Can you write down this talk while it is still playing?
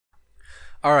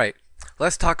Alright,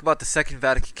 let's talk about the Second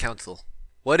Vatican Council.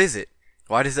 What is it?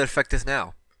 Why does it affect us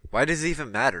now? Why does it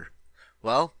even matter?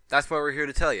 Well, that's why we're here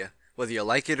to tell you, whether you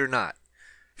like it or not.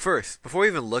 First, before we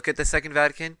even look at the Second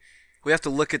Vatican, we have to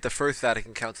look at the First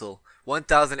Vatican Council,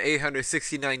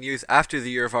 1,869 years after the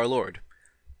year of our Lord.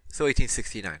 So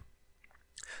 1869.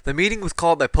 The meeting was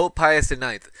called by Pope Pius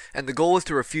IX, and the goal was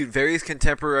to refute various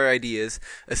contemporary ideas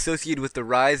associated with the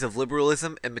rise of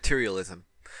liberalism and materialism.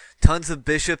 Tons of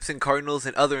bishops and cardinals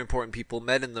and other important people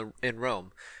met in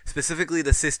Rome, specifically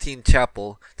the Sistine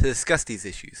Chapel, to discuss these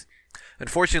issues.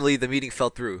 Unfortunately, the meeting fell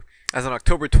through, as on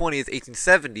October 20th,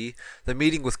 1870, the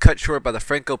meeting was cut short by the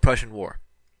Franco-Prussian War.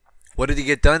 What did he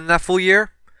get done in that full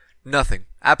year? Nothing.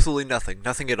 Absolutely nothing.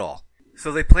 Nothing at all.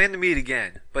 So they planned to meet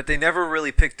again, but they never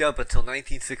really picked up until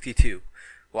 1962.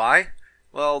 Why?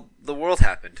 Well, the world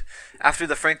happened. After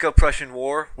the Franco-Prussian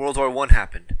War, World War I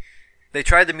happened. They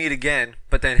tried to meet again,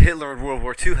 but then Hitler and World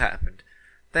War II happened.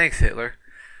 Thanks, Hitler.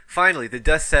 Finally, the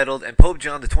dust settled, and Pope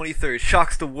John XXIII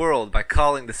shocks the world by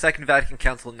calling the Second Vatican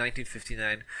Council in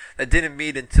 1959 that didn't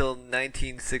meet until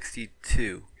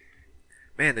 1962.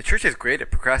 Man, the church is great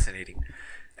at procrastinating.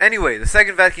 Anyway, the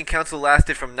Second Vatican Council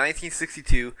lasted from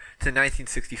 1962 to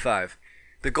 1965.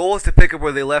 The goal was to pick up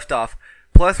where they left off,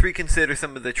 plus reconsider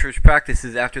some of the church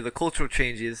practices after the cultural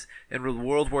changes and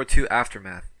World War II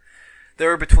aftermath. There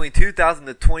were between 2,000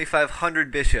 to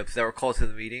 2,500 bishops that were called to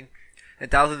the meeting, and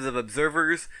thousands of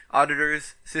observers,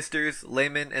 auditors, sisters,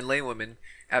 laymen, and laywomen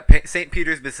at St.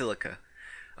 Peter's Basilica.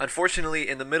 Unfortunately,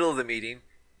 in the middle of the meeting,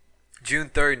 June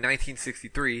 3rd,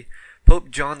 1963,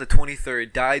 Pope John XXIII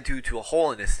died due to a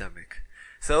hole in his stomach.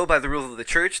 So, by the rules of the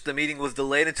church, the meeting was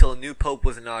delayed until a new pope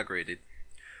was inaugurated.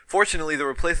 Fortunately, the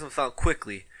replacement was found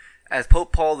quickly, as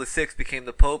Pope Paul VI became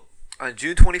the pope on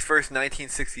June 21st,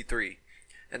 1963,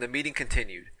 and the meeting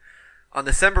continued. On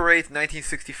December 8th,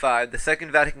 1965, the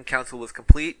Second Vatican Council was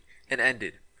complete and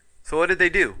ended. So what did they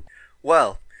do?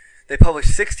 Well, they published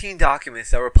 16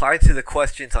 documents that replied to the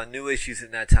questions on new issues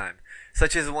in that time,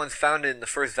 such as the ones found in the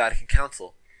First Vatican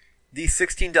Council. These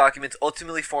 16 documents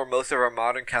ultimately form most of our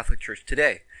modern Catholic Church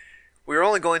today. We are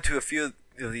only going to a few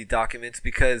of these documents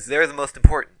because they're the most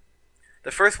important.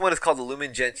 The first one is called the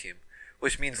Lumen Gentium,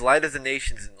 which means Light of the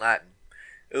Nations in Latin.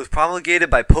 It was promulgated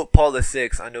by Pope Paul VI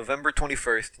on November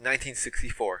 21st,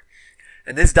 1964,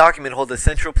 and this document holds a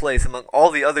central place among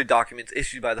all the other documents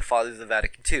issued by the Fathers of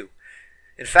Vatican II.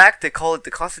 In fact, they call it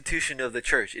the Constitution of the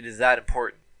Church. It is that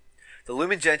important. The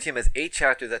Lumen Gentium has 8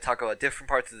 chapters that talk about different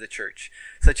parts of the Church,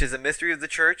 such as the mystery of the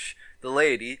Church, the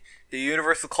laity, the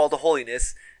universal call to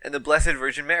holiness, and the Blessed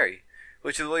Virgin Mary,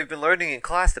 which is what we've been learning in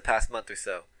class the past month or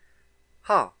so.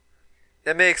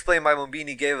 That may explain why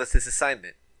Mombini gave us this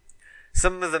assignment.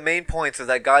 Some of the main points are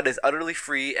that God is utterly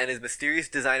free and his mysterious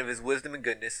design of his wisdom and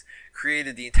goodness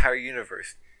created the entire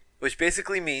universe, which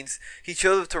basically means he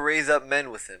chose to raise up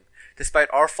men with him, despite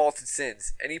our faults and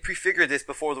sins, and he prefigured this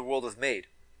before the world was made.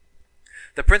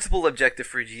 The principal objective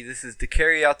for Jesus is to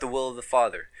carry out the will of the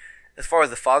Father. As far as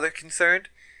the Father is concerned,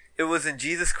 it was in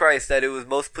Jesus Christ that it was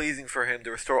most pleasing for him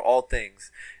to restore all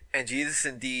things, and Jesus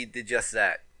indeed did just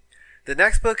that. The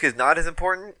next book is not as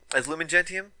important as Lumen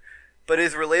Gentium, but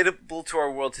is relatable to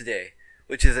our world today,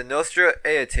 which is a Nostra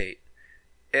Aetate.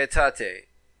 Aetate.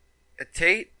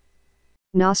 Aetate?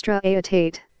 Nostra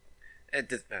Aetate. It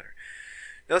doesn't matter.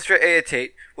 Nostra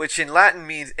Aetate, which in Latin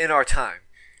means in our time.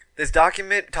 This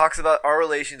document talks about our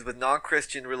relations with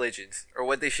non-Christian religions, or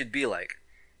what they should be like.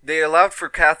 They allowed for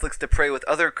Catholics to pray with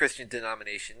other Christian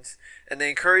denominations, and they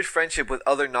encouraged friendship with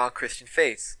other non-Christian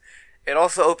faiths. It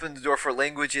also opened the door for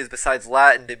languages besides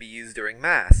Latin to be used during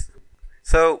Mass.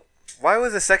 So, why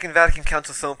was the Second Vatican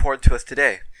Council so important to us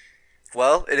today?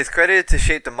 Well, it is credited to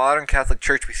shape the modern Catholic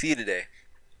Church we see today.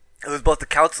 It was both a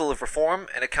council of reform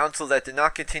and a council that did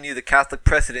not continue the Catholic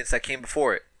precedents that came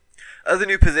before it. Other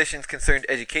new positions concerned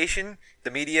education,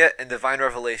 the media, and divine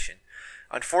revelation.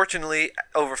 Unfortunately,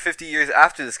 over 50 years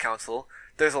after this council,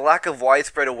 there's a lack of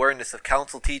widespread awareness of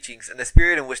council teachings and the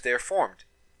spirit in which they are formed.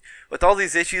 With all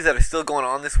these issues that are still going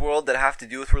on in this world that have to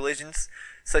do with religions,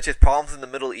 such as problems in the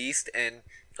Middle East and,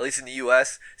 at least in the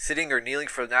US, sitting or kneeling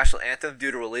for the national anthem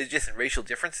due to religious and racial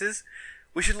differences,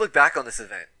 we should look back on this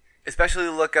event, especially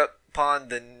look upon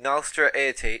the Nostra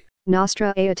Aetate,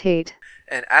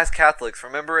 and as Catholics,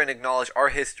 remember and acknowledge our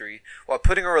history while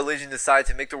putting our religion aside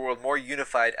to make the world more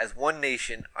unified as one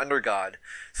nation under God,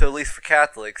 so at least for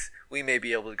Catholics, we may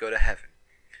be able to go to heaven.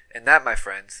 And that, my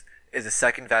friends, is the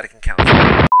Second Vatican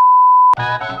Council.